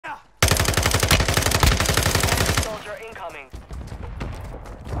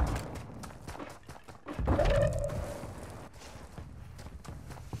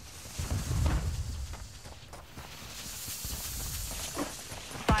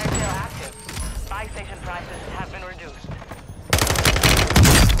Buy station prices have been reduced.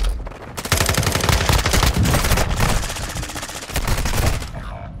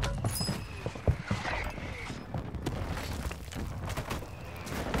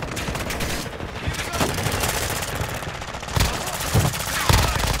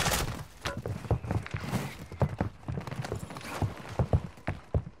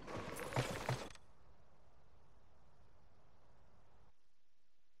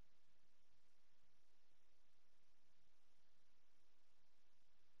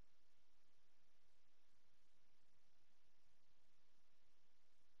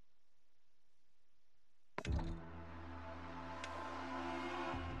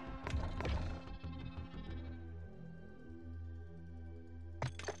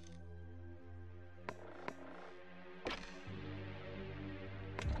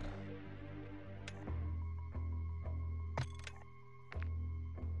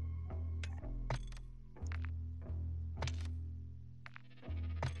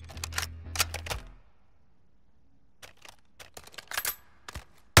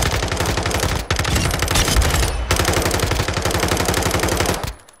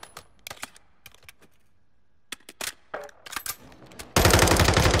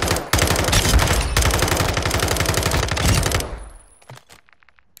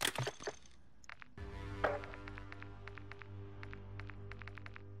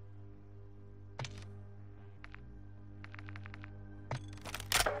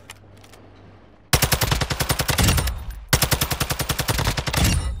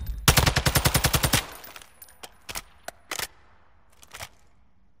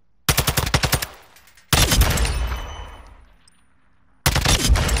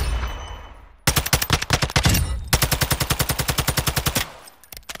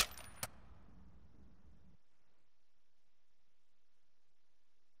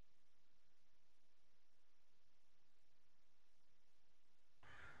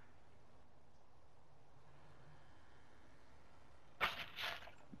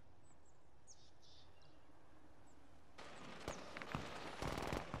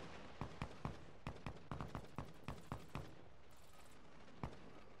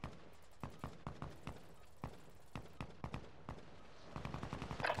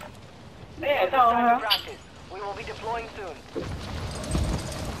 It's time to practice. We will be deploying soon.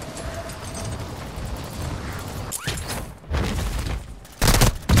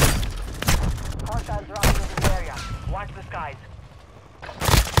 Hostiles dropping into the area. Watch the skies.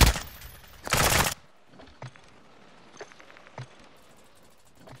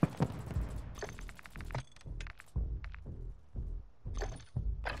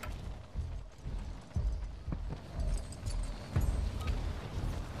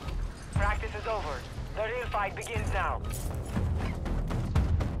 Practice is over. The real fight begins now.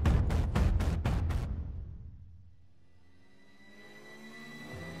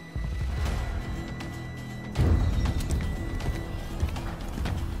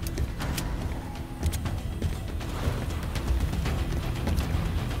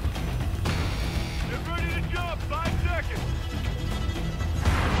 Get ready to jump! 5 seconds!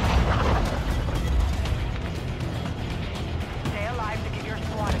 Stay alive to give your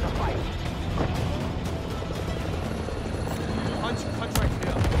squad in the fight. Punch right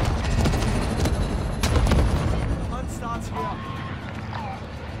here. Hunt starts here.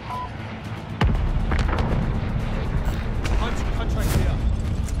 Punch right here.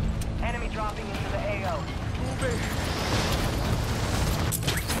 Enemy dropping into the AO. Moving.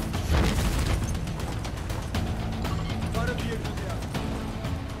 Got a vehicle here.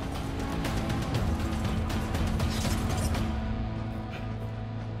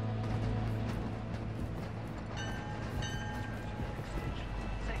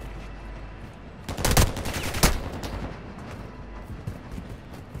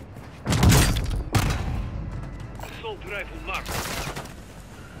 Assault rifle marked.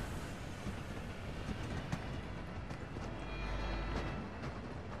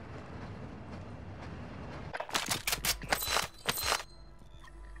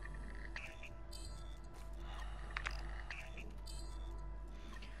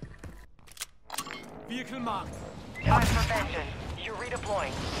 Vehicle marked. Time for vengeance. You're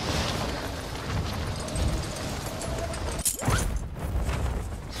redeploying.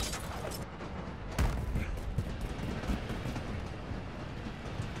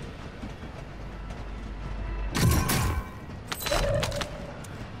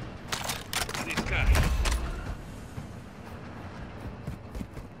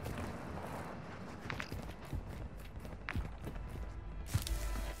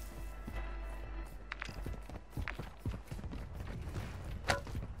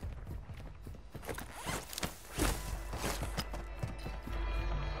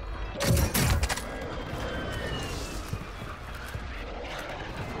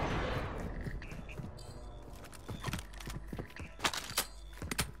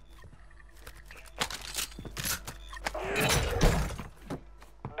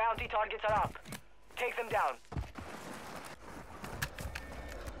 bounty targets are up. Take them down.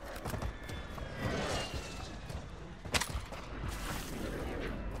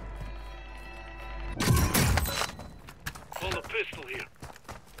 Pull a pistol here.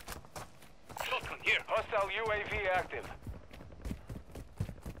 Shotgun here. Hostile UAV active.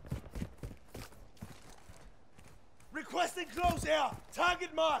 Requesting close air.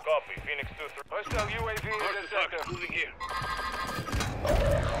 Target mark. Copy. Phoenix 2-3. Hostile UAV in Mark the the sector. target. Moving here.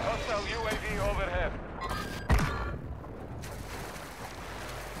 Hostile UAV overhead.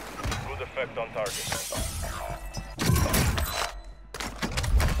 Good effect on target.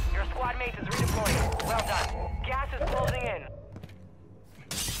 Your squad mate is redeploying. Well done. Gas is closing in.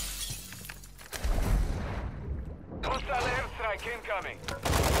 Hostile airstrike incoming.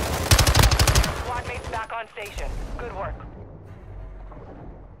 Your squad mate's back on station. Good work.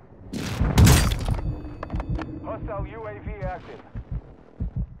 Hostile UAV active.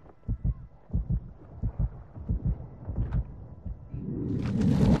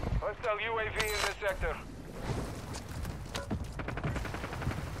 Hostile UAV in the sector.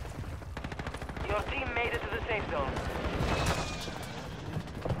 Your team made it to the safe zone.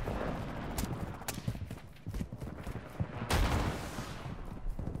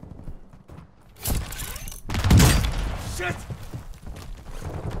 Shit!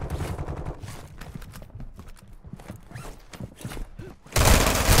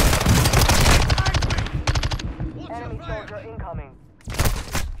 Enemy soldier incoming.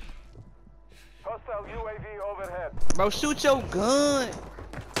 Hostile UAV overhead. Bro, shoot your gun.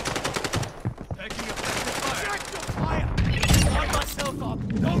 Taking effective fire. Check your fire. Lock myself up.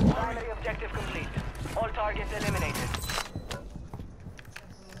 Don't worry. Primary objective complete. All targets eliminated.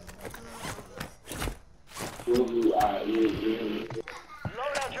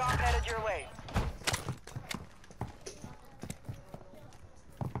 Loadout drop headed your way.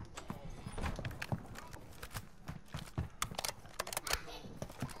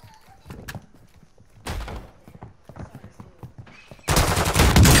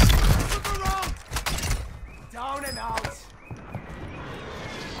 Look around. Down and out.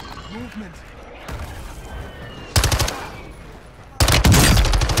 Movement.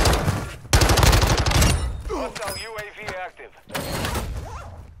 Hostile UAV active.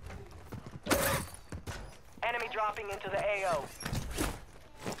 Enemy dropping into the AO.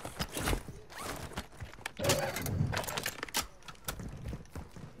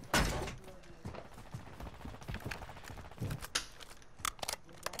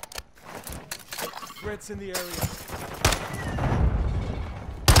 Threats in the area.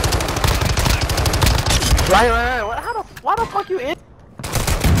 Right. Why the fuck you in?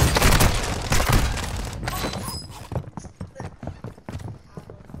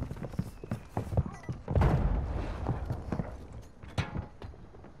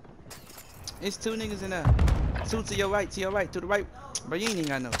 It's two niggas in there. Two to your right, to the right. Bro, you ain't even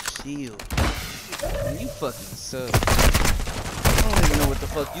got no shield. Man, you fucking suck. I don't even know what the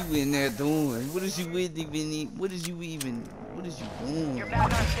fuck you in there doing. What is you even? What is you doing? You're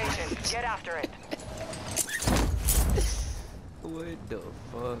back on station. Get after it. What the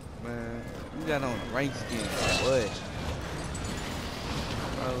fuck, man? You got on a rank skin, what?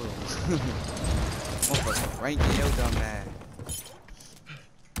 Bro. Motherfucking ranking your dumb ass.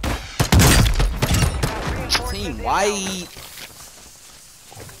 Team white.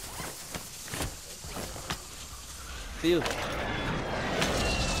 Feel.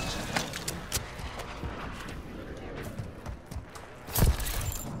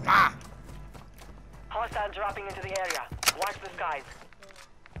 Ah! Hostile dropping into the area. Watch the skies.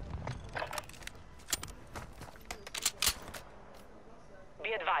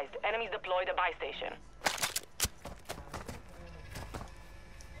 Be advised, enemies deployed a buy station.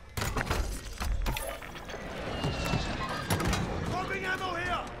 Dropping ammo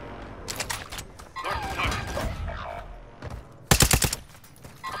here. Mark the target.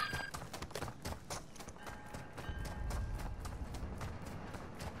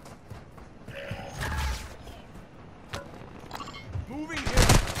 Moving here.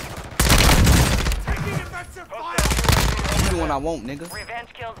 Taking effective fire. You doing what I want, nigga.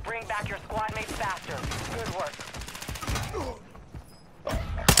 Revenge kills bring back your squad mates faster. Good work.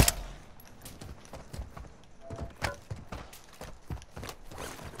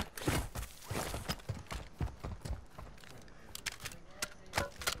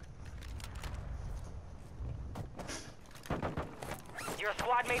 Your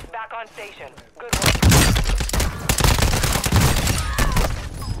squad mates back on station. Good work.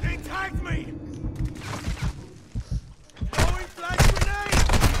 They tagged me. Throwing flash grenade.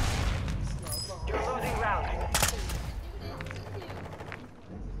 You're losing ground.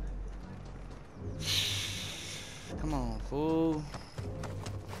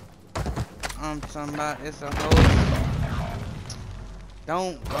 I'm talking about. It's a whole.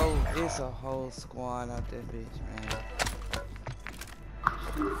 Don't go. It's a whole squad out there, bitch, man.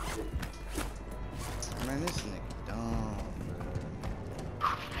 Man, this nigga dumb,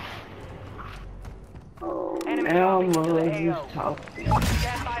 Enemy Elmo, dropping into the you AO. talking.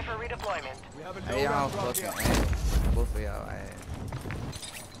 Stand by for redeployment. We have a bro. Hey, y'all loadout drop fucking here. ass. Both of y'all ass.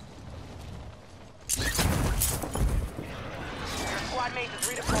 Your squad mate is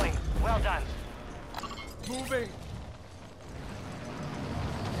redeploying. Well done. Moving.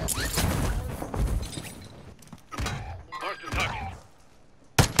 Mark the target.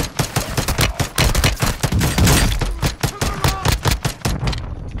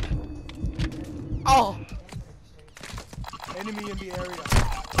 Oh, Enemy in the area.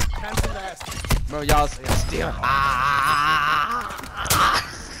 Cancel last. bro, y'all still.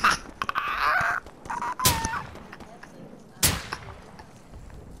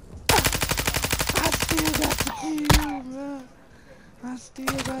 I still got the kill, bro. I still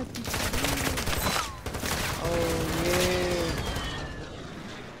got the kill. Oh yeah.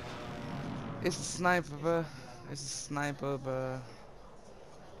 It's a sniper, bro. It's a sniper, bro.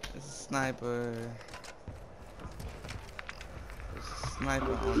 It's a sniper. It's a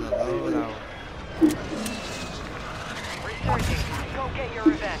sniper on the loadout. Resurging. Go get your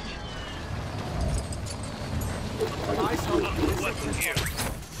revenge. Nice help. Weapon here.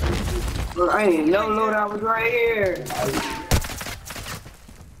 Bro, I ain't no loadout was right here.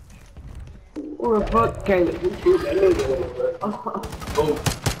 Where the fuck came it?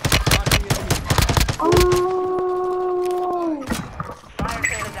 Oh. Fire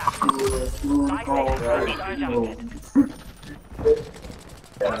sale is active. Light station are adjusted.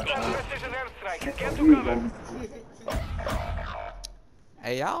 Hostile precision airstrike. Get to cover.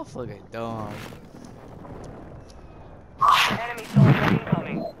 Hey, y'all fucking dumb. Enemy soldier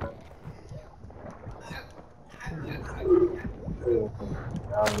incoming.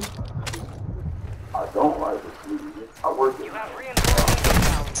 I don't like it. I work You have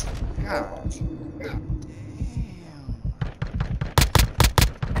reinforcements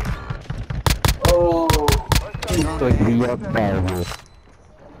inbound.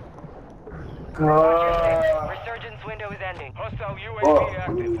 God. Resurgence window is ending. Hostile UAV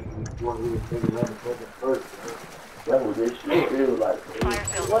active. That was this shit feel like. Fire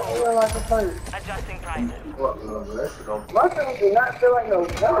sale What sold. feel like a first? Adjusting prices. My feelings do not feel like no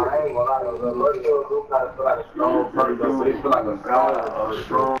gun. I ain't gonna lie, no first do kind of feel like a strong person, but it feel like a gun, a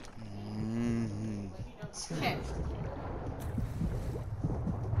strong.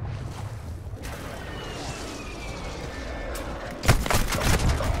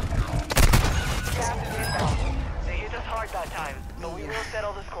 Gas is inbound. They hit us hard that time, but we will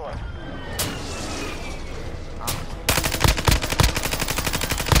settle the score.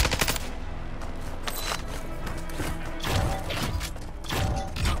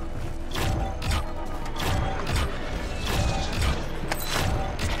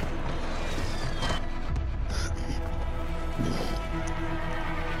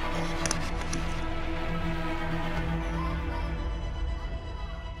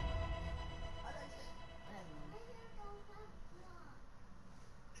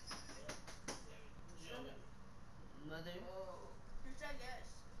 Mother? You said yes.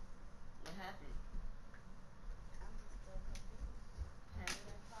 What happened?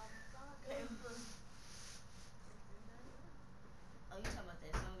 Oh, you talking about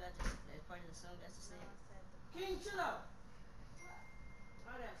that song that part of the song that's the same? King, chill out.